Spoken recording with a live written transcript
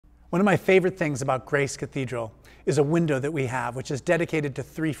One of my favorite things about Grace Cathedral is a window that we have, which is dedicated to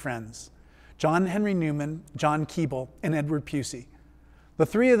three friends: John Henry Newman, John Keble, and Edward Pusey. The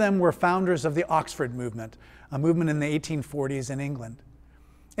three of them were founders of the Oxford movement, a movement in the 1840s in England.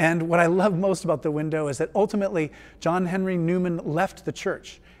 And what I love most about the window is that ultimately John Henry Newman left the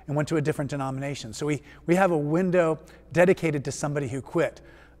church and went to a different denomination. So we have a window dedicated to somebody who quit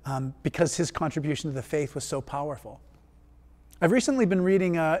because his contribution to the faith was so powerful. I've recently been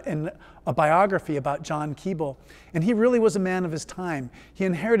reading a biography about John Keble, and he really was a man of his time. He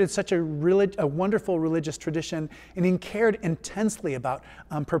inherited such a wonderful religious tradition, and he cared intensely about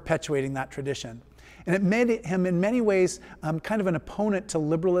perpetuating that tradition. And it made him, in many ways, kind of an opponent to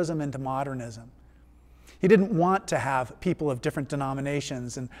liberalism and to modernism. He didn't want to have people of different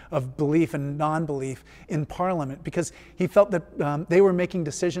denominations and of belief and non-belief in Parliament because he felt that they were making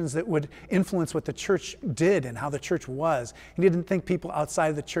decisions that would influence what the church did and how the church was. He didn't think people outside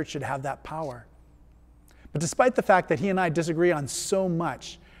of the church should have that power. But despite the fact that he and I disagree on so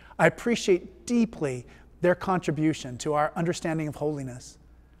much, I appreciate deeply their contribution to our understanding of holiness.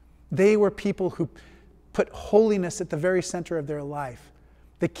 They were people who put holiness at the very center of their life.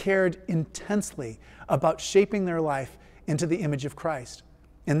 They cared intensely about shaping their life into the image of Christ.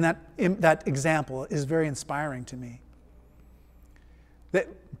 And that example is very inspiring to me. The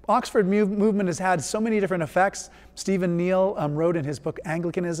Oxford movement has had so many different effects. Stephen Neal wrote in his book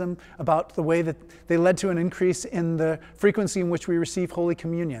Anglicanism about the way that they led to an increase in the frequency in which we receive Holy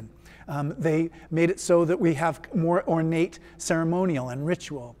Communion. They made it so that we have more ornate ceremonial and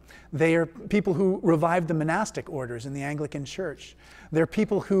ritual. They are people who revived the monastic orders in the Anglican Church. They're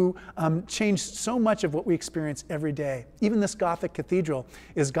people who changed so much of what we experience every day. Even this Gothic cathedral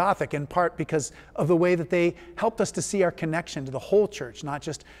is Gothic in part because of the way that they helped us to see our connection to the whole church, not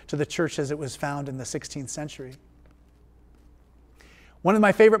just to the church as it was found in the 16th century. One of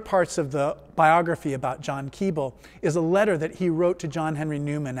my favorite parts of the biography about John Keble is a letter that he wrote to John Henry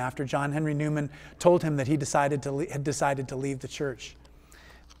Newman after John Henry Newman told him that he had decided to leave the church.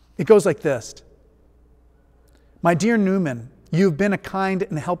 It goes like this: "My dear Newman, you have been a kind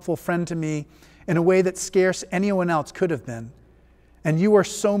and helpful friend to me in a way that scarce anyone else could have been. And you are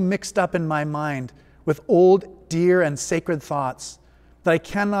so mixed up in my mind with old, dear, and sacred thoughts that I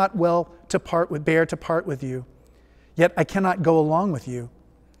cannot bear to part with you. Yet I cannot go along with you.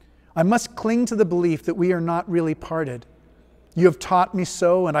 I must cling to the belief that we are not really parted. You have taught me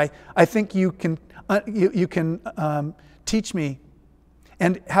so, and I think you can teach me.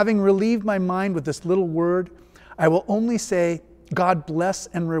 And having relieved my mind with this little word, I will only say, God bless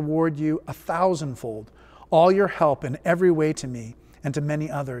and reward you 1,000-fold, all your help in every way to me and to many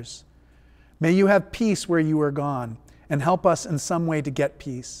others. May you have peace where you are gone, and help us in some way to get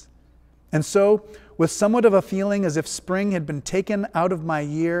peace. And so, with somewhat of a feeling as if spring had been taken out of my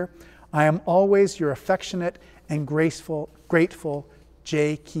year, I am always your affectionate and grateful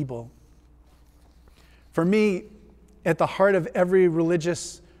J. Keble." For me, at the heart of every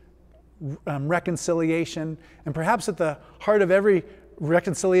religious reconciliation, and perhaps at the heart of every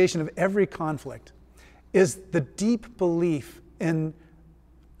reconciliation of every conflict, is the deep belief in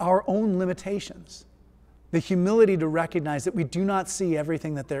our own limitations. The humility to recognize that we do not see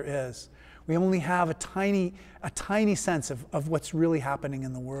everything that there is. We only have a tiny sense of what's really happening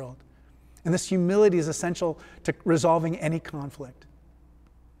in the world. And this humility is essential to resolving any conflict.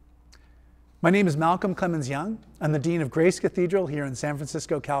 My name is Malcolm Clemens Young. I'm the Dean of Grace Cathedral here in San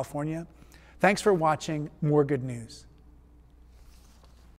Francisco, California. Thanks for watching More Good News.